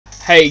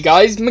Hey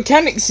guys,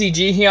 Mechanic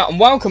CG here, and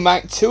welcome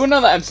back to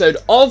another episode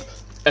of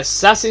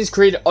Assassin's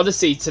Creed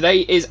Odyssey.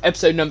 Today is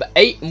episode number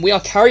 8, and we are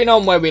carrying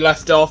on where we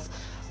left off.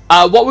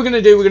 What we're going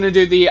to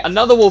do the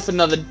Another Wolf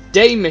Another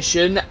Day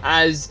mission,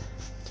 as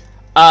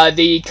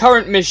the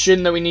current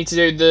mission that we need to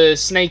do, the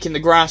Snake in the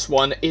Grass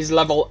one, is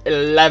level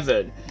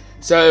 11.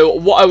 So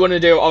what I want to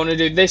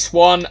do this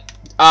one.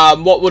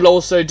 What we'll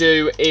also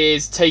do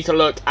is take a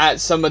look at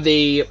some of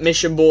the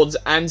mission boards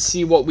and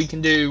see what we can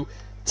do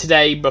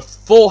today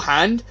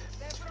beforehand.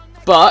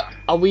 But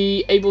are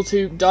we able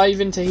to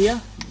dive into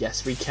here?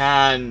 Yes, we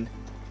can.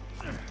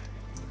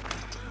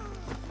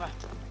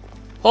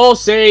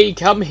 Horsey,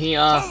 come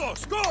here.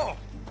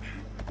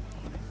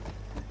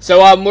 So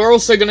we're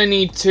also gonna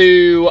need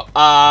to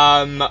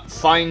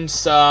find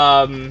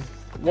some.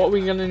 What are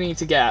we gonna need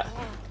to get?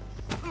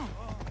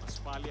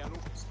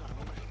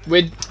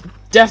 We're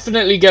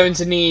definitely going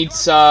to need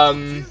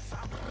some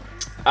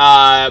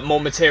more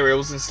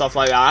materials and stuff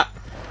like that.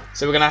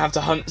 So we're gonna have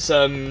to hunt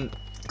some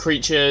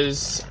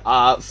creatures,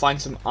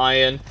 find some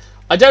iron.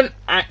 I don't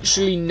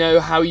actually know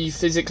how you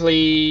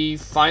physically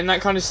find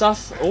that kind of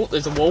stuff. Oh,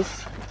 there's a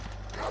wolf.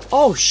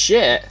 Oh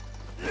shit.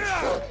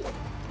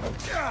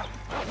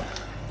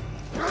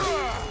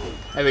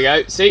 There we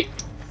go, see?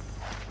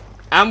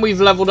 And we've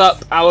leveled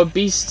up our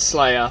Beast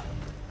Slayer.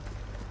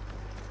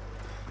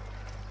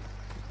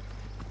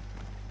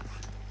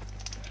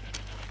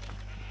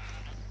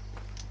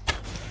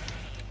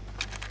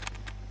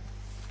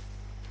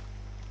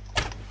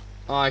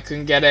 Oh, I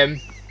couldn't get him.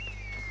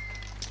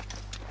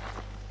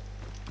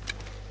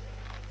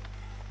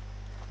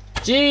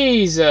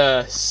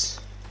 Jesus.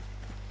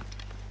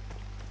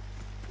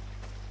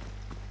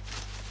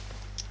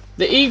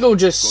 The eagle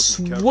just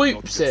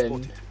swoops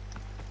in.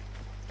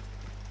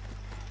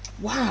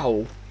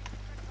 Wow.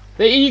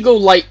 The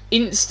eagle like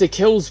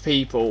insta-kills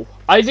people.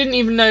 I didn't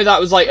even know that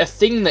was like a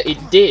thing that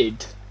it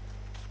did.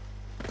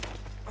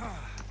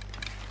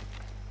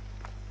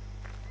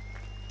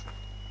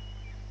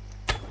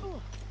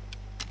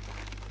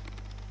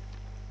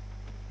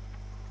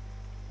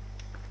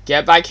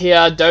 Get back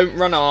here, don't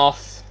run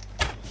off.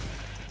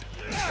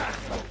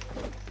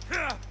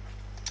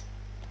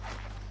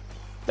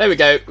 There we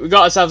go, we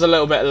got ourselves a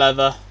little bit of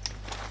leather.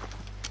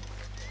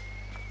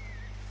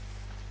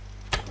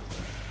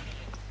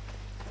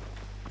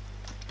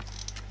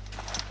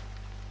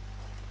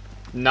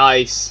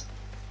 Nice.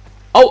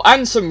 Oh,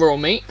 and some raw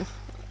meat.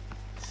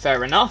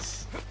 Fair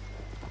enough.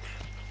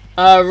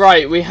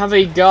 Right, we have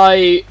a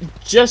guy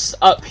just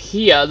up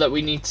here that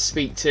we need to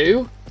speak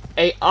to.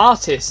 An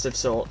artist of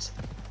sorts.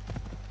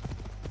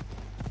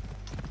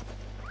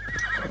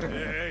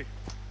 Hey.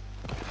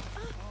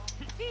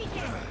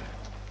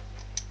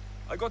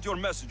 I got your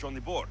message on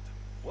the board.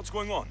 What's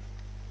going on?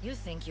 You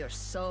think you're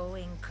so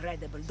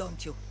incredible,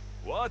 don't you?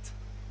 What?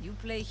 You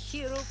play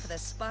hero for the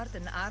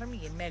Spartan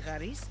army in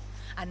MECH,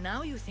 and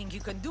now you think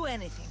you can do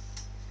anything.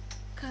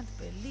 Can't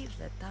believe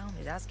the town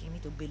is asking me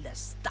to build a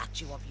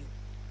statue of you.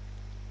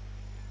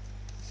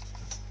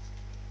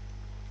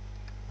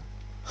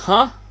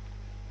 Huh?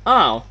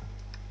 Oh.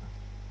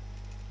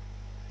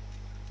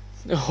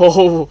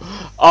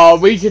 Oh,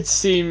 we could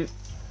seem...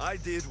 I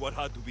did what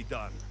had to be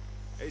done.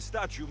 A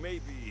statue may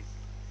be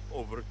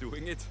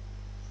overdoing it.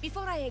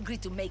 Before I agree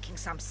to making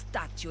some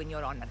statue in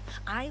your honor,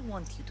 I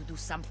want you to do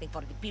something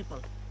for the people.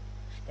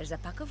 There's a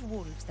pack of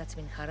wolves that's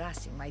been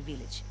harassing my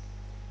village.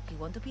 You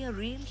want to be a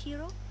real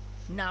hero?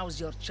 Now's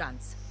your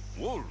chance.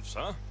 Wolves,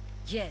 huh?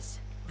 Yes,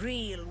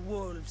 real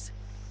wolves.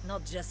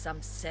 Not just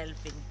some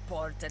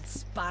self-important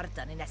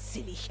Spartan in a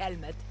silly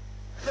helmet.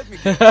 Let me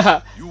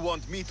guess. You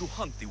want me to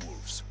hunt the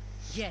wolves?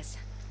 Yes,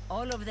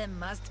 all of them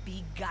must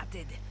be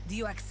gutted. Do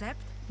you accept?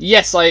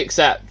 Yes, I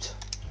accept.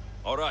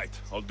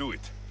 Alright, I'll do it.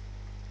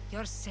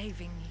 You're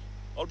saving me.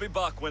 I'll be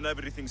back when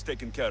everything's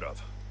taken care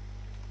of.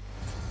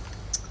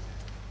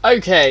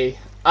 Okay,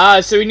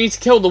 so we need to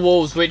kill the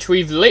wolves, which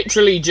we've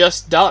literally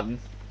just done.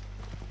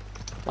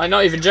 Like,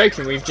 not even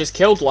joking, we've just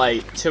killed,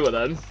 like, 2 of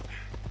them.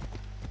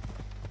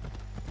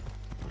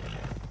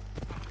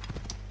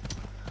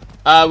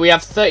 We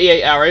have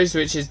 38 arrows,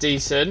 which is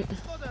decent.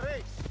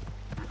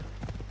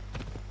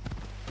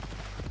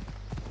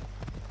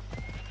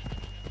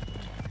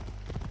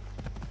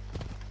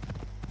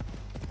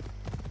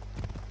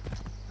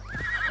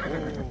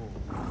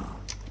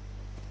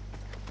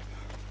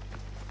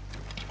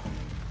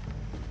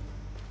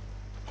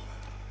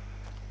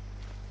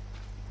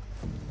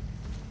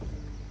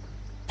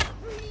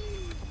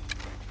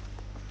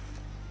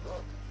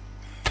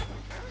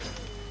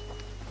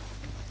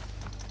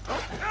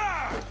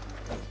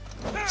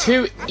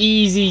 Two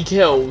easy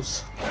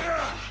kills.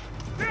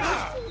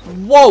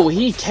 Whoa,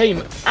 he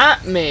came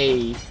at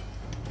me.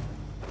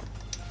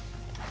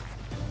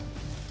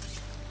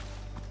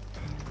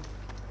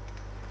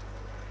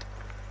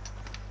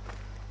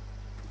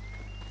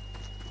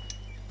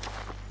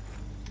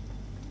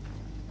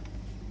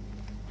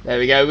 There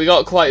we go, we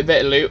got quite a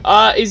bit of loot.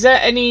 Is there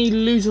any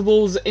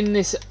lootables in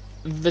this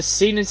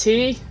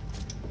vicinity?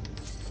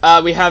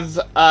 We have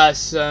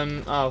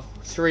some,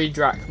 3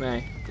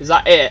 drachmae. Is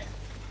that it?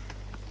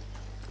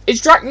 Is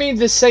drachma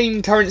the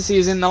same currency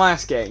as in the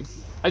last game?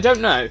 I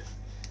don't know.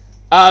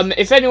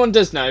 If anyone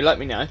does know, let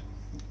me know.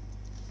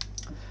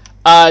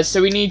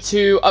 So we need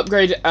to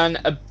upgrade an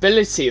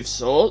ability of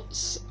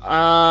sorts.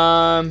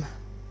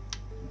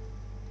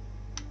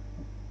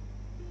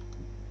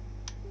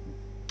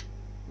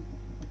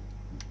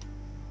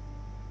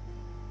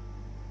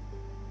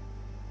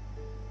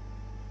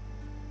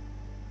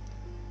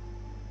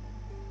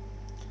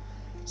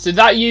 So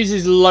that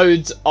uses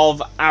loads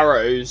of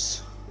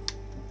arrows.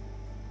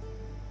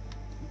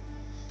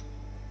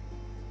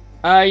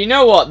 You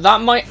know what?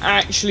 That might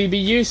actually be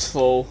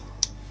useful.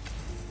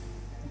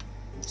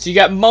 So you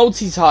get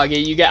multi-target,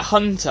 you get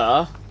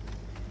hunter.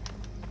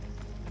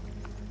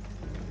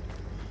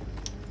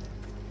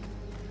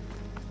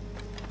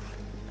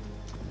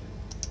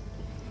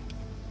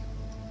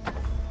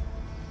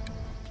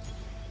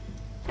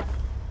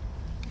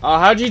 Oh,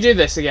 how do you do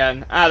this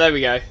again? Ah, there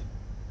we go.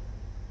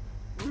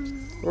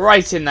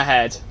 Right in the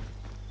head.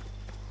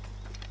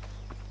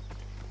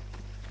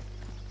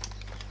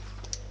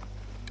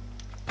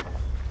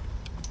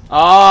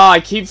 Ah, I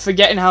keep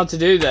forgetting how to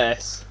do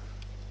this.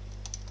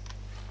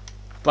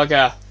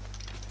 Bugger.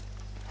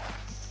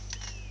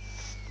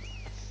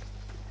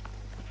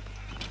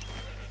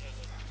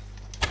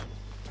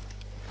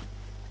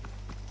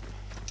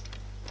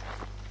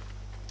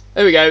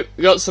 There we go.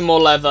 We got some more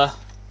leather.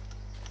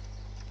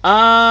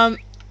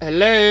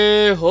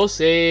 Hello,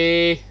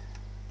 horsey.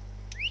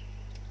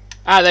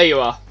 Ah, there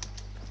you are.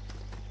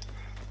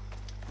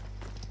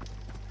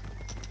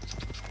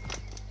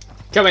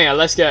 Come here,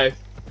 let's go.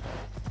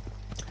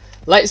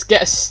 Let's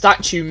get a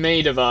statue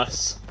made of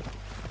us.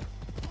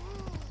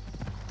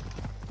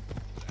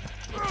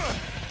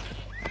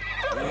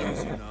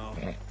 Easy now.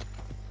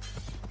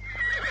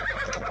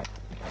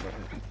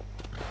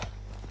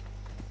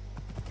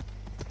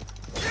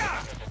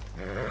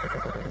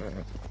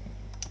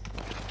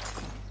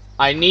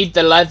 I need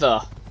the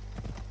leather.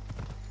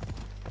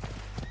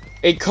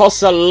 It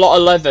costs a lot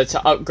of leather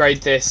to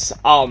upgrade this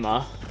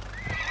armor.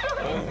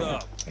 Hold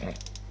up.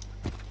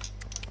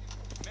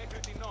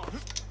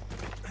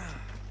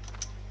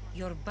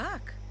 You're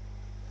back.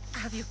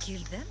 Have you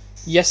killed them?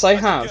 Yes, I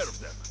Took care have. of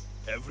them.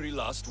 Every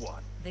last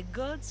one. The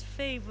gods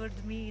favored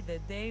me the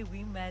day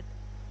we met.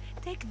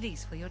 Take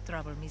this for your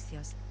trouble,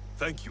 Misthios.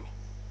 Thank you.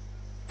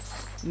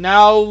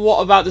 Now,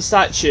 what about the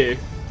statue?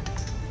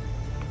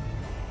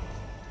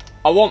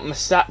 I want my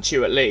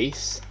statue at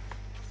least.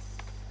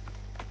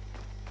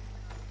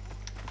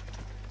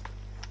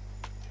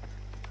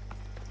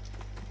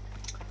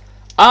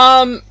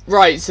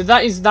 Right, so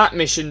that is that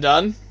mission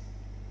done.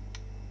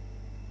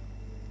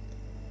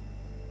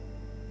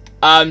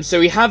 So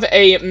we have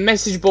a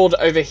message board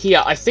over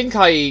here. I think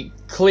I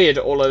cleared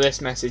all of this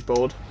message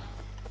board.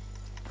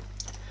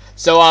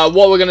 So,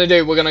 what we're gonna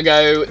do, we're gonna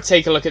go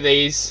take a look at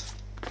these.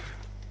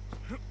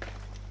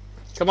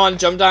 Come on,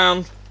 jump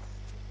down.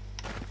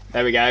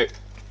 There we go.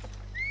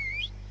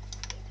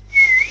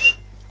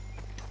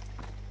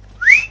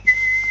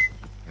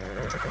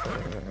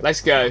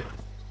 Let's go.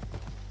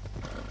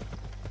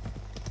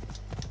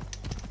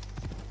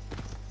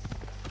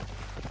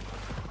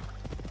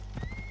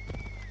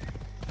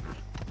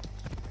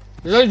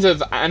 There's loads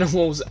of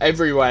animals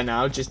everywhere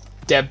now, just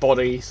dead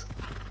bodies.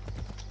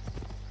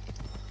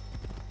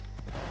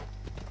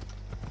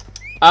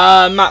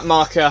 Map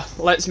marker.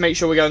 Let's make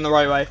sure we're going the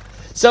right way.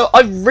 So,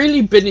 I've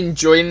really been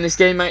enjoying this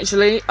game,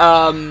 actually.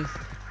 I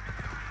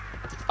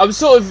was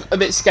sort of a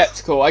bit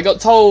skeptical. I got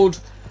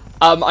told,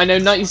 I know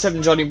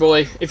 97 Johnny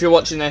Boy, if you're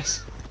watching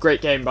this,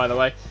 great game, by the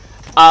way.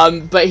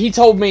 But he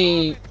told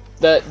me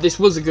that this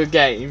was a good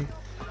game.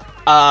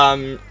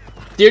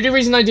 The only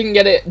reason I didn't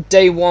get it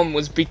day one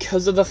was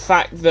because of the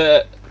fact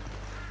that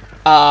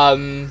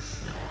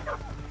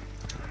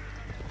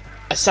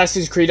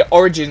Assassin's Creed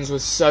Origins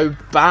was so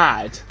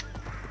bad.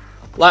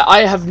 Like,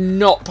 I have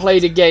not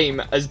played a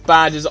game as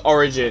bad as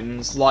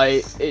Origins.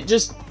 Like,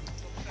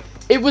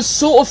 it was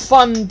sort of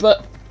fun,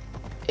 but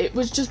it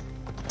was just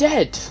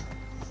dead.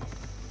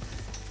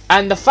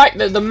 And the fact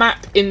that the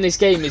map in this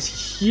game is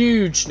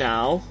huge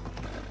now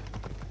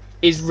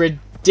is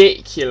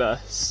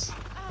ridiculous.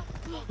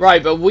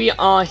 Right, but we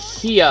are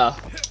here.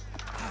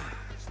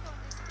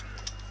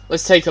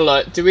 Let's take a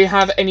look. Do we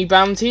have any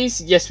bounties?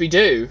 Yes, we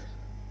do.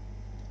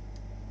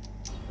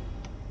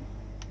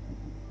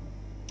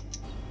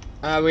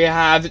 We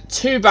have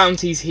 2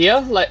 bounties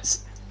here.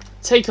 Let's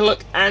take a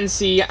look and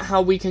see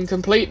how we can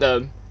complete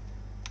them.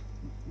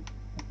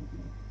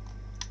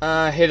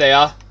 Here they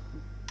are.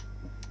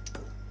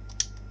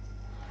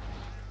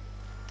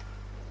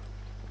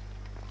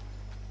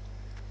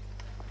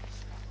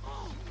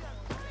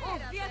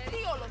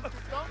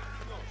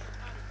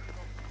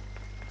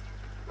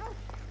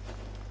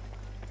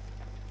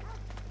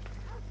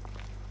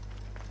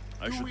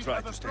 I should try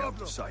to stay out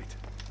of sight.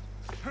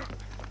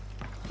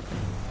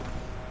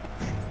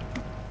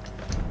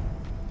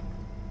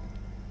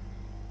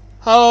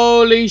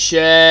 Holy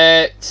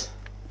shit.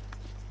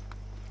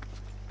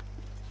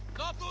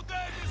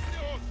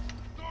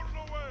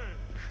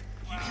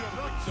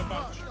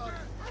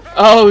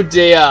 Oh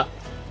dear.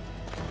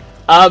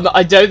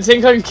 I don't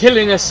think I'm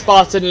killing a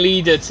Spartan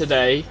leader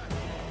today.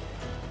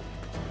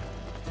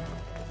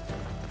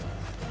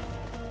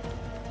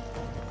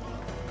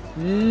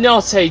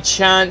 Not a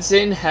chance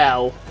in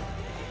hell.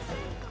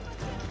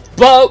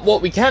 But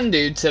what we can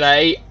do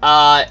today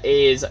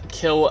is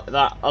kill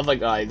that other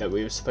guy that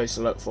we were supposed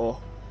to look for.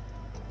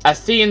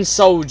 Athenian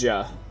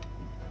soldier.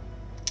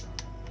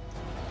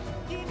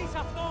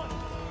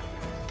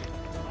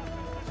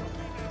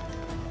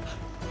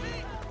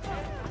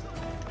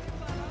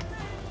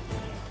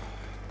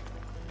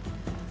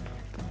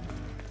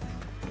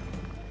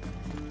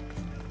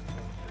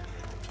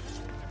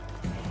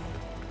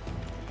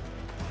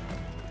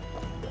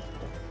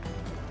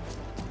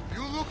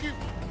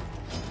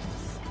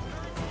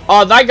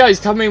 Oh, that guy's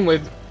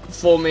coming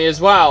for me as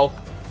well.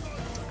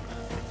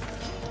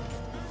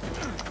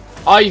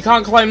 Oh, you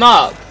can't climb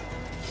up.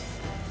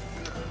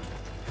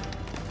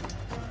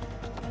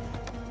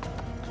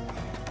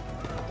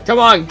 Come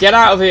on, get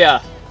out of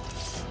here.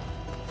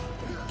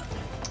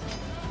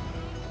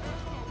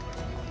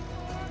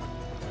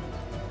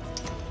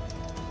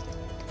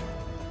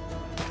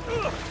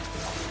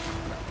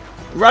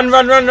 Run,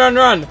 run, run, run,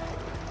 run.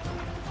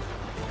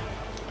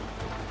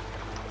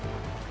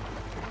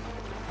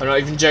 I'm not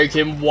even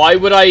joking. Why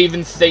would I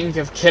even think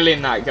of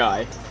killing that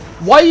guy?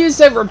 Why is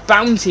there a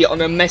bounty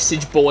on a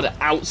message board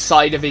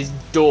outside of his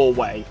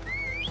doorway?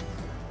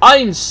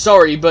 I'm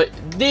sorry, but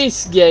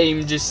this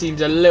game just seems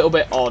a little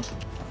bit odd.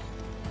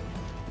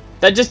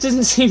 That just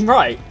doesn't seem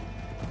right.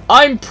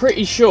 I'm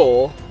pretty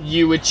sure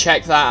you would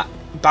check that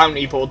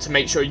bounty board to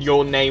make sure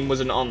your name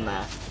wasn't on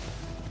there.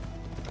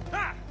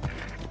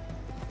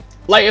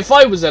 Like, if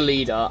I was a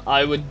leader,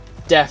 I would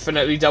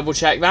definitely double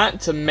check that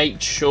to make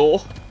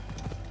sure.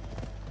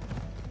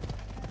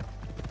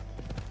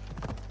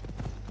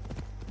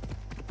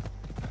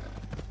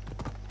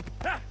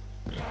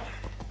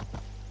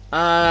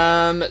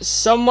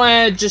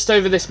 Somewhere just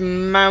over this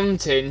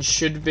mountain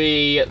should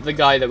be the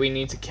guy that we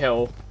need to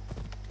kill.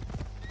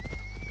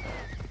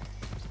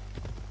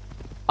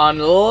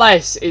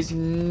 Unless it's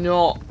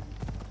not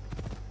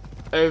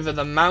over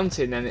the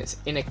mountain and it's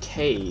in a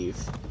cave.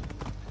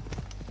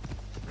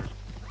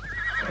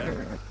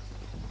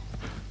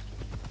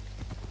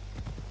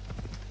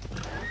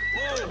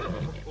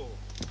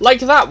 Like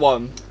that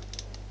one.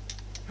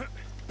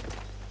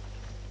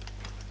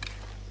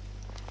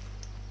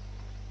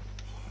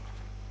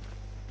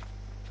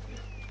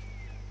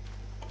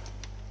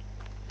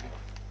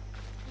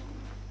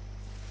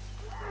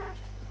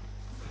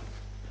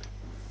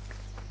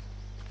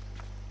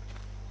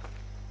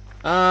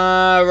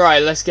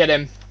 Right, let's get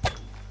him.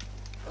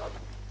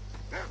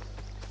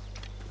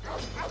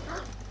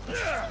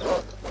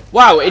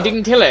 Wow, it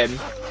didn't kill him.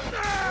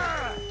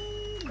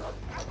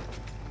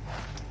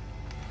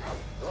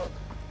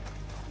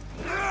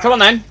 Come on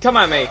then, come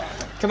at me.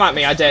 Come at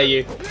me, I dare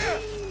you.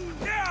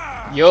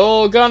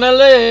 You're gonna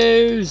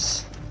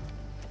lose.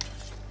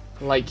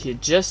 Like you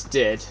just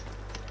did.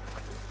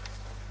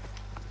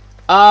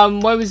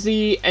 Where was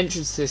the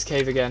entrance to this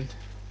cave again?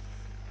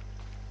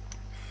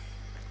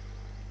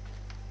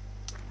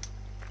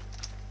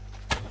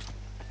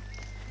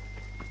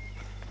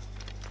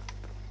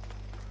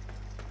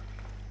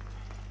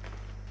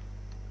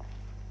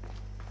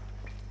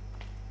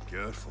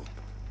 Careful.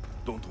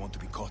 Don't want to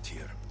be caught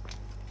here.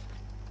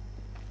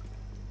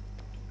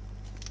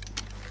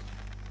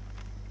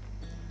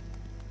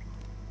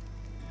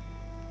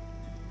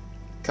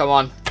 Come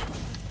on.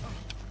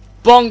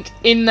 Bonk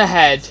in the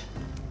head.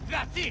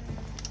 That's it.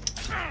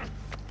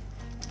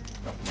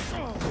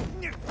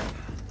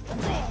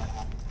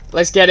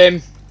 Let's get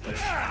him.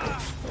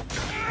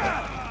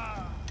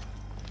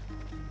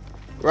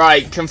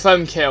 Right,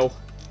 confirm kill.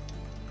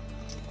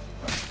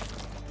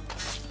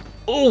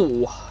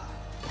 Ooh.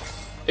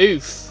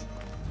 Oof.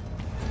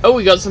 Oh,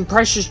 we got some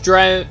precious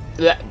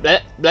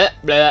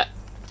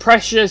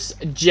precious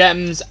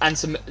gems and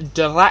some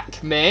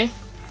drachmae.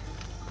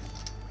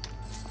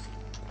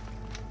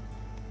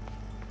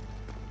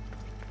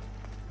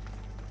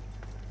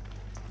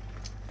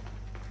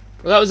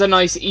 Well, that was a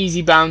nice,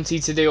 easy bounty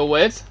to deal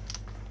with.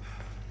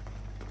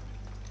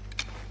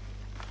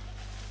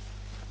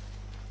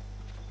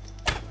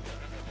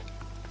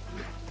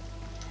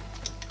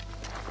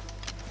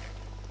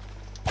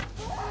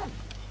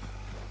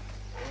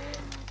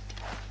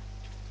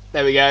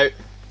 There we go.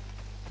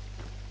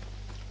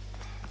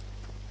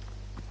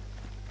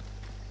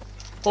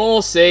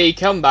 Horsey,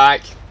 come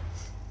back.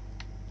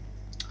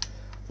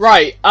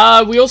 Right,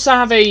 we also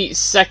have a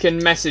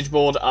second message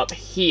board up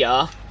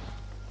here.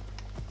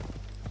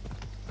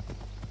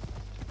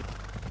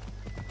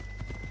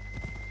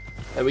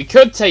 That we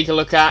could take a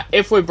look at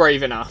if we're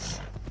brave enough.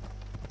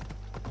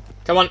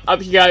 Come on,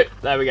 up you go.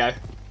 There we go.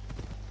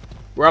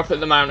 We're up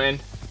at the mountain.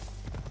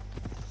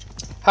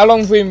 How long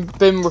have we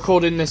been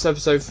recording this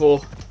episode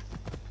for?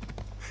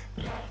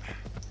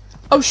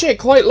 Oh shit,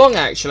 quite long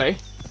actually.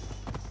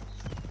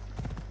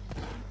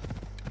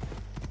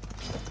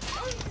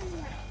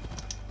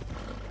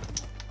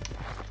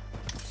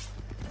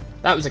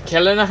 That was a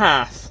kill and a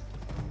half.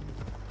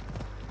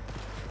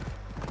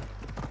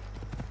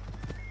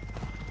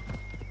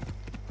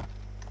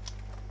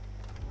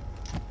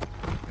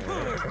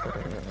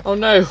 Oh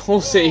no,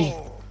 horsey.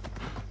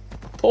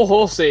 Poor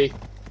horsey.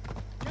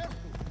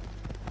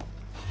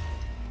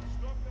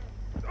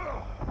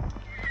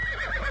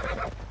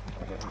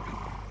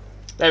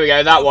 There we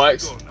go, that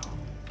works.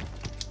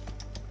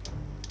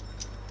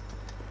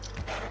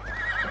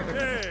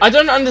 I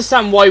don't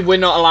understand why we're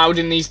not allowed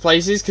in these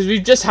places, because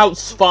we've just helped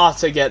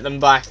Sparta get them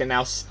back, and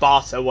now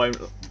Sparta won't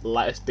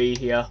let us be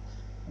here.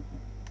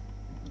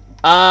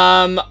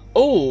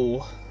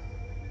 Oh.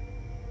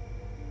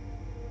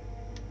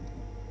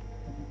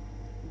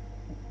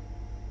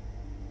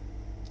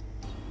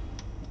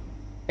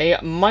 A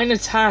minor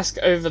task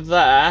over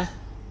there.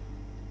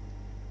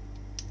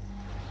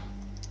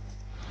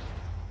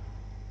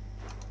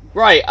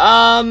 Right,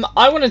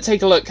 I want to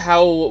take a look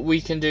how we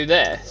can do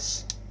this.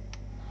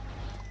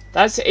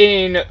 That's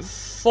in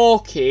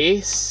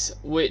Forkis,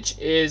 which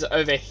is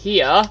over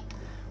here,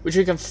 which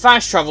we can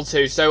fast travel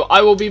to, so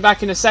I will be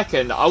back in a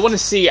second. I want to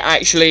see,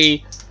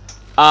 actually,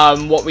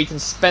 what we can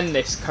spend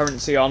this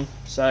currency on,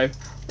 so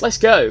let's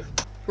go.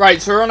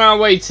 Right, so we're on our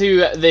way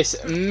to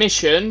this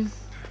mission.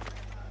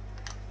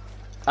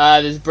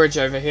 There's a bridge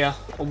over here.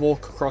 I'll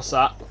walk across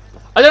that.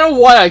 I don't know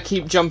why I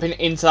keep jumping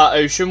into that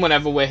ocean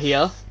whenever we're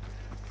here.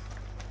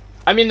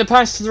 I mean, the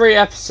past 3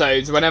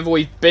 episodes, whenever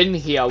we've been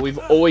here, we've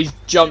always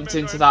jumped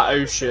into that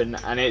ocean,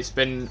 and it's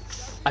been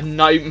a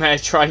nightmare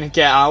trying to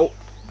get out.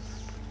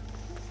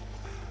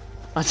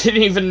 I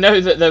didn't even know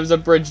that there was a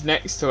bridge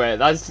next to it.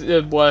 That's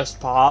the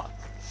worst part.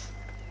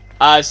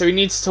 So we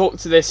need to talk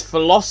to this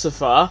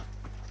philosopher.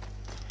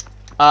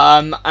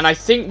 And I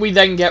think we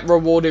then get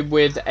rewarded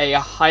with a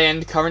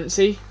high-end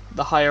currency.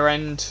 The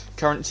higher-end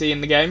currency in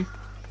the game.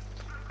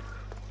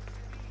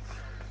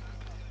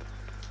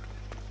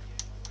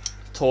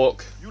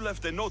 Talk. You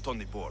left a note on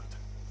the board.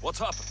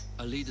 What's up?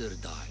 A leader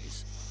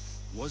dies.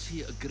 Was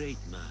he a great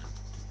man?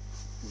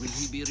 Will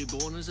he be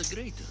reborn as a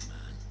greater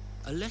man?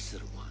 A lesser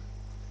one?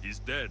 He's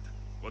dead.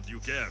 What do you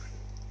care?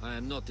 I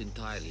am not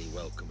entirely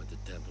welcome at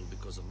the temple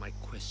because of my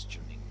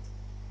questioning.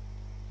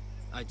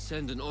 I'd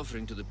send an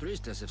offering to the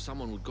priestess if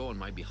someone would go on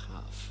my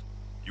behalf.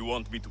 You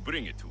want me to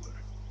bring it to her?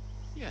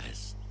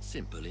 Yes,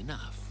 simple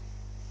enough.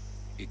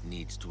 It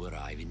needs to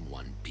arrive in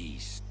one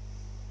piece.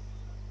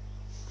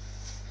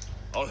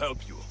 I'll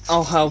help you.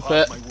 I'll help You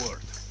have it. my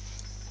word.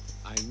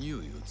 I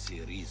knew you'd see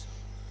a reason.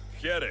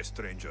 Here,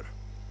 stranger.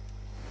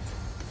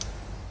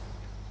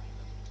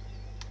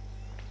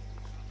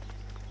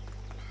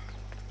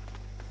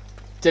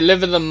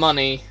 Deliver the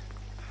money.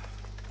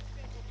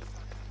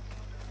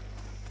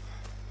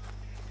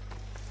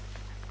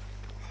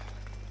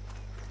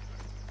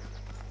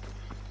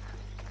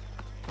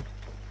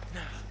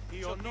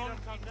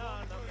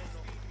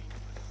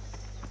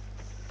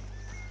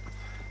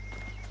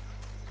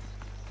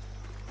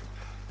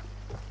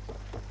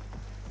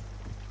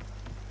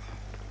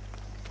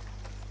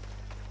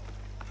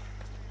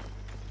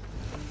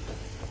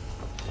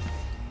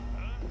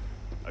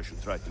 I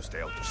should try to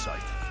stay out of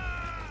sight.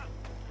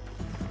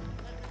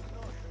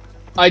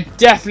 I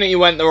definitely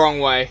went the wrong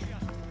way.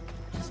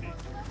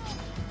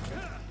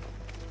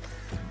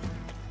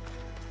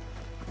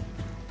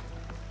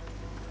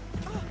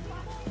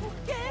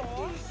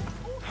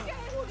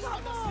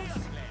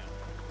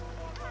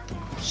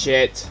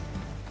 Shit.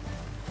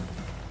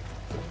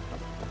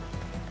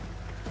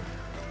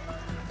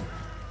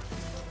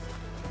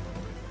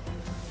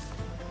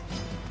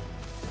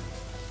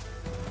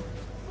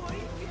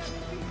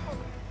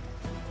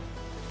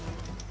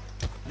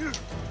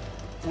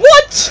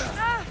 What?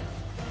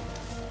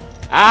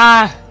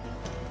 Ah!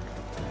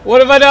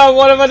 What have I done?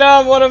 What have I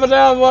done? What have I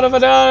done? What have I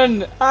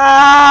done?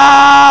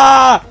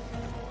 Ah!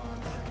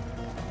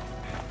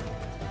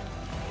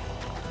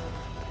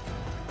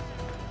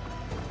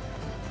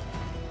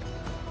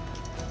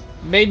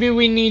 Maybe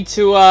we need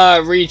to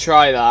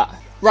retry that.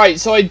 Right,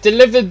 so I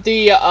delivered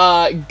the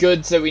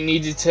goods that we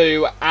needed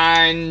to,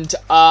 and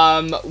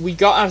we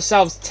got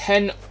ourselves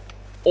 10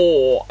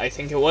 ore, I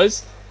think it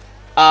was,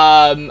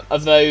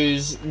 of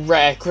those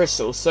rare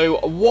crystals. So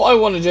what I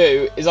want to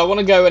do is I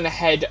want to go and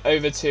head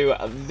over to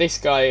this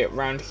guy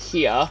around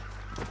here.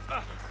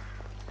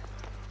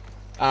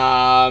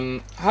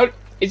 How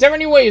is there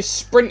any way of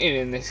sprinting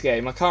in this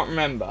game? I can't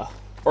remember.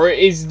 Or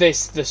is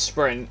this the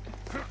sprint?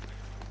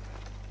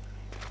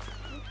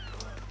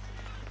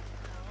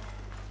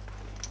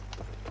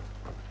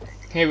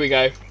 Here we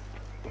go.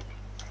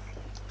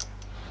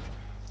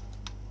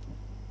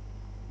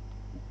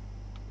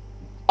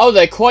 Oh,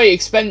 they're quite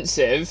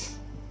expensive.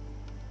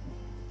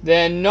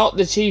 They're not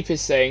the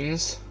cheapest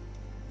things.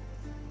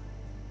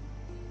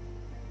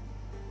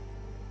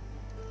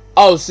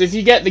 Oh, so if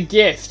you get the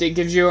gift, it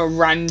gives you a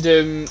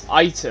random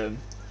item.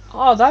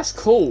 Oh, that's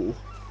cool.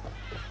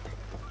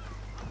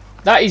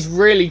 That is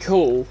really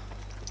cool.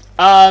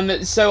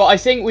 So I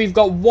think we've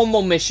got one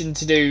more mission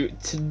to do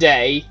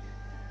today,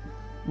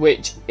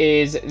 which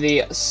is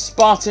the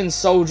Spartan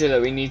soldier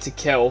that we need to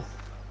kill.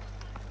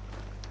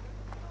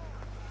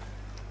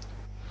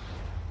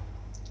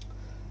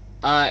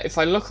 If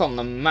I look on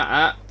the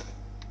map,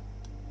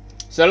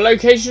 so the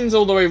location's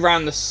all the way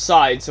around the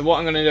side, so what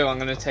I'm going to do, I'm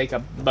going to take a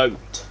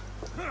boat.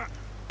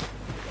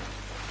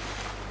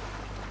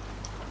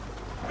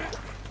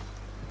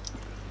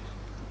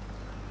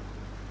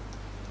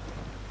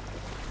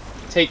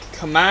 take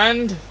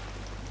command.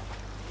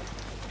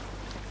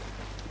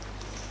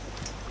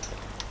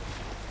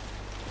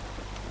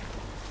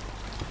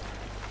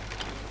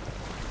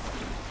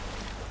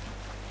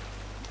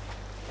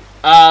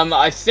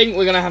 I think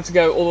we're gonna have to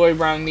go all the way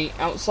around the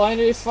outside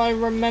if I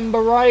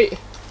remember right.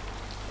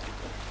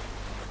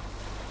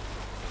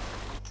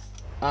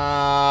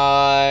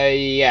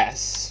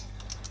 Yes.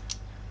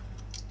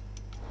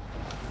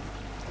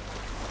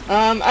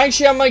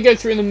 Actually, I might go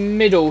through in the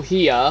middle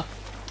here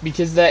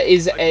because there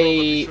is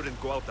a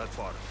shouldn't go out that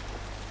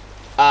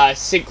far.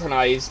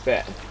 synchronized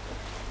bit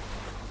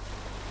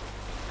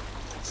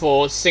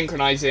for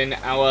synchronizing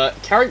our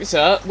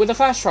character with a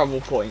fast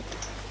travel point.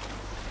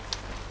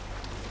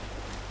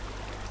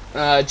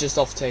 Just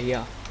off to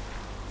here.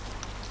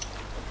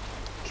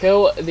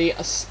 Kill the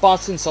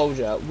Spartan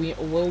soldier. We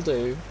will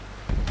do.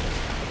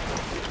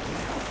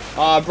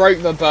 I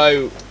broke the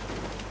boat.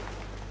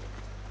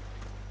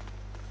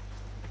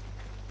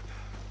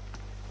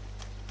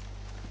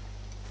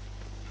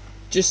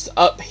 Just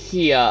up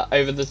here,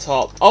 over the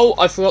top. Oh,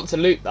 I forgot to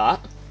loot that.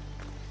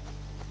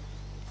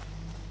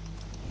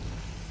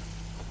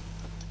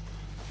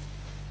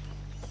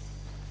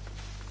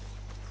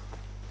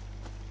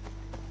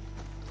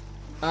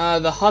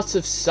 The hut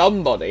of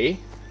somebody.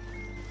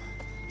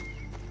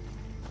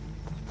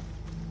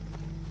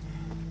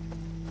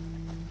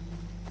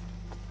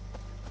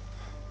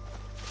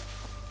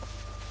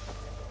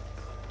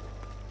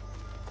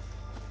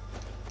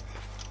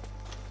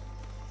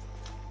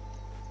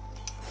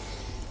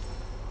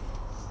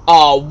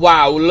 Oh,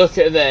 wow, look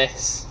at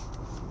this.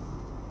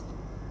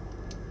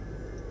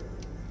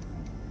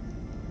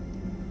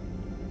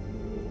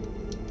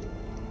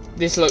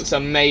 This looks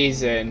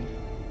amazing.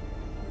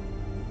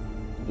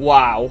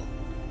 Wow.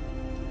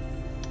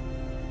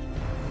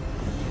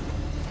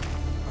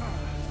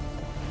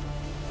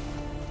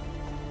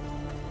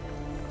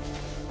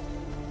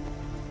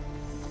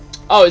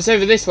 Oh, it's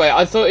over this way.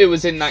 I thought it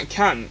was in that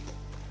camp.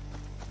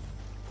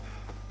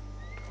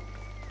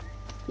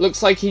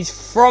 Looks like he's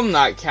from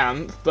that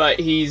camp, but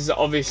he's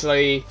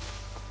obviously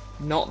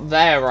not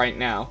there right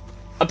now.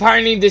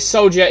 Apparently this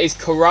soldier is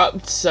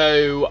corrupt,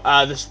 so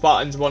the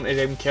Spartans wanted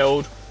him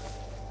killed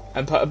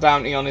and put a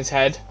bounty on his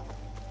head.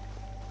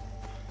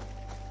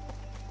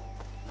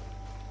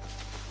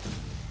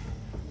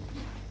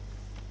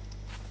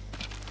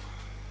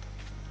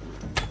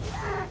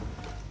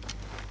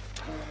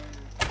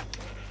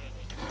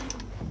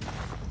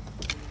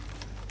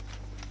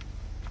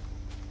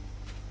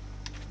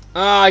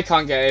 I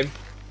can't get him.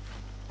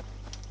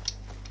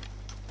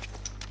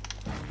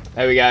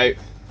 There we go.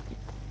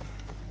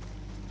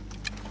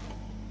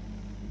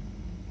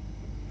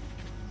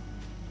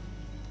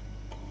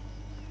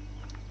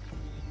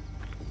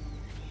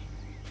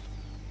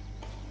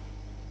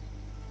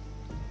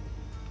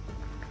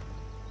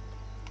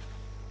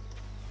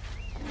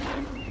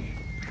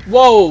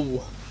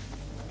 Whoa!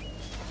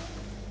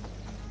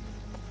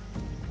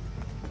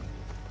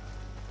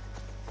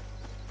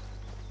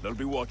 They'll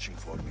be watching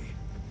for me.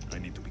 I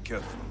need to be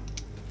careful.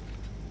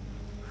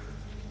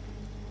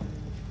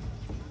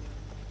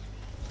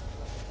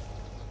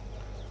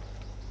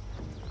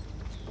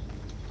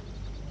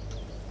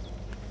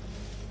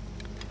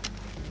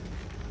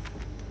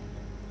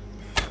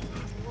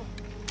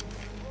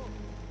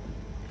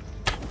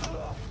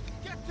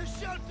 Get to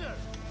shelter!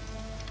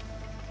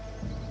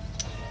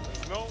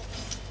 There's no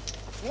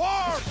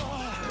war!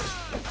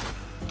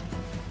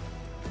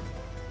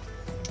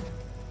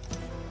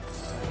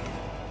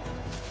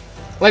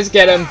 Let's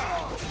get him.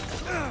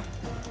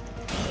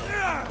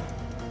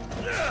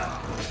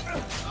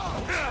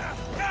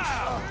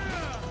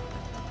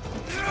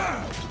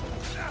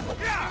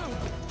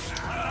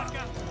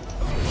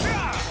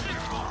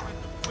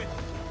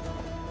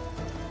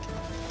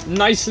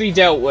 Nicely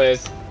dealt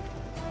with.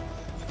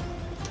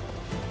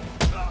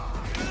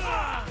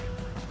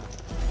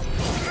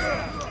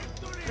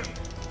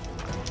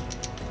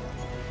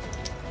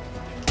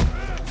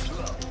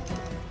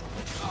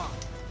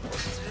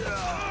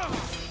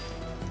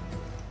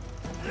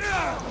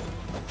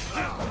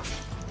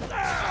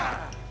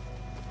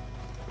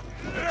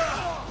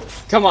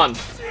 Come on.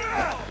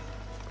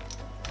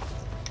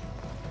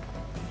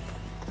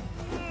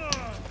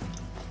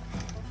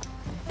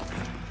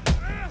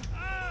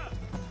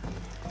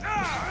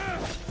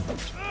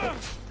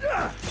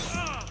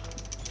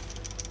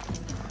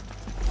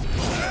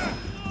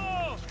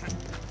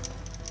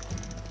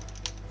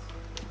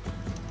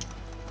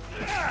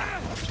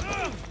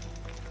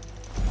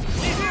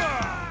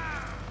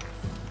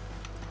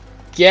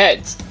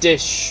 Get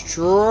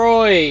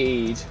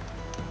destroyed.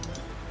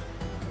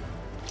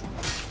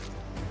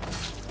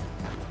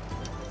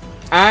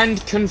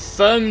 And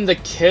confirm the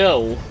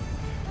kill.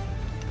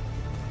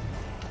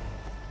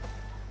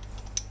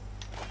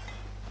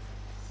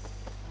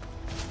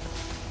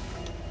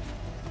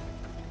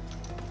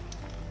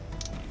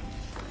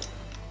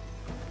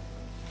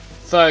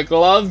 Fur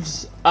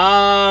gloves.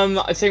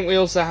 I think we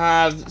also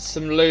have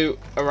some loot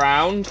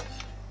around.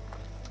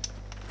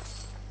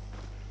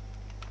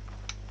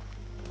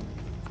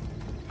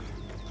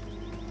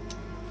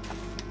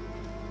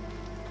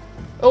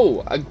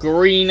 Oh, a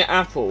green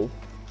apple.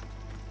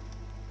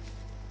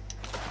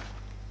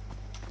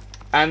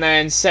 And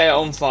then set it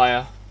on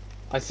fire,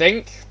 I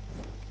think.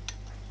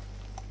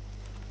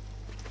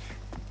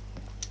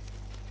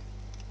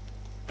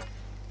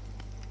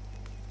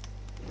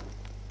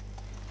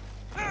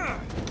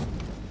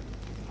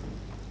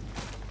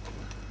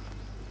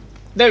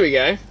 There we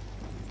go.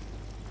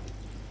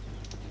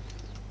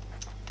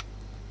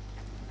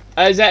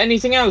 Is there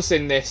anything else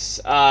in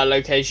this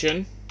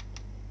location?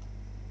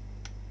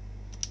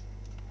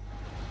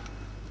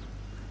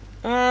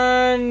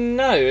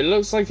 No, it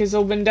looks like it's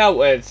all been dealt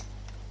with.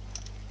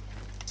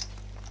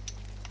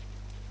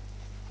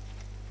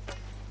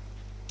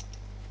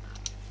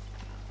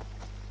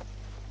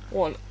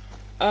 What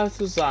on earth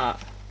was that?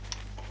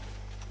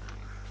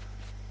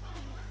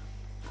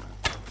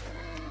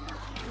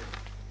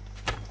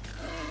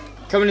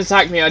 Come and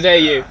attack me, I dare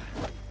you.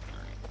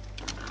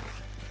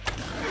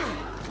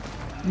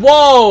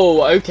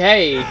 Whoa,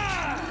 okay.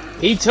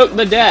 He took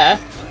the dare.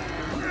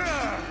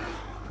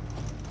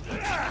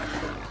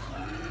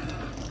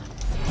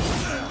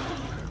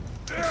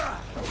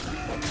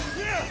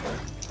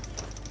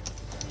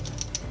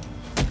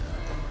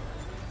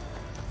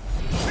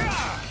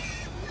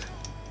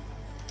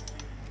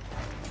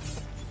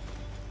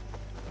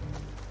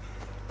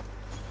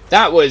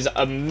 That was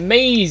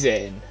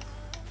amazing.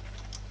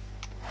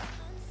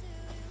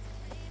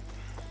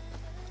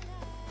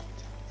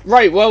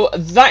 Right, well,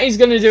 that is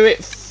going to do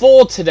it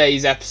for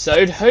today's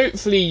episode.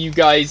 Hopefully you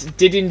guys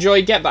did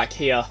enjoy Get Back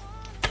Here.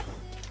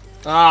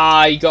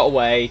 Ah, he got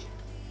away.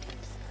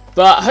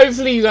 But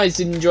hopefully you guys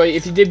did enjoy it.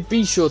 If you did,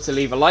 be sure to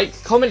leave a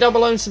like, comment down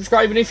below and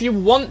subscribe. And if you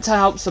want to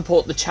help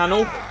support the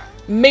channel,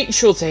 make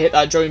sure to hit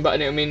that join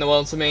button. It will mean the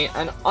world to me.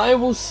 And I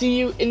will see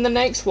you in the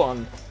next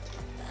one.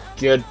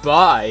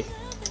 Goodbye.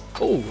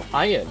 Oh,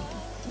 iron.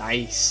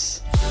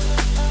 Nice.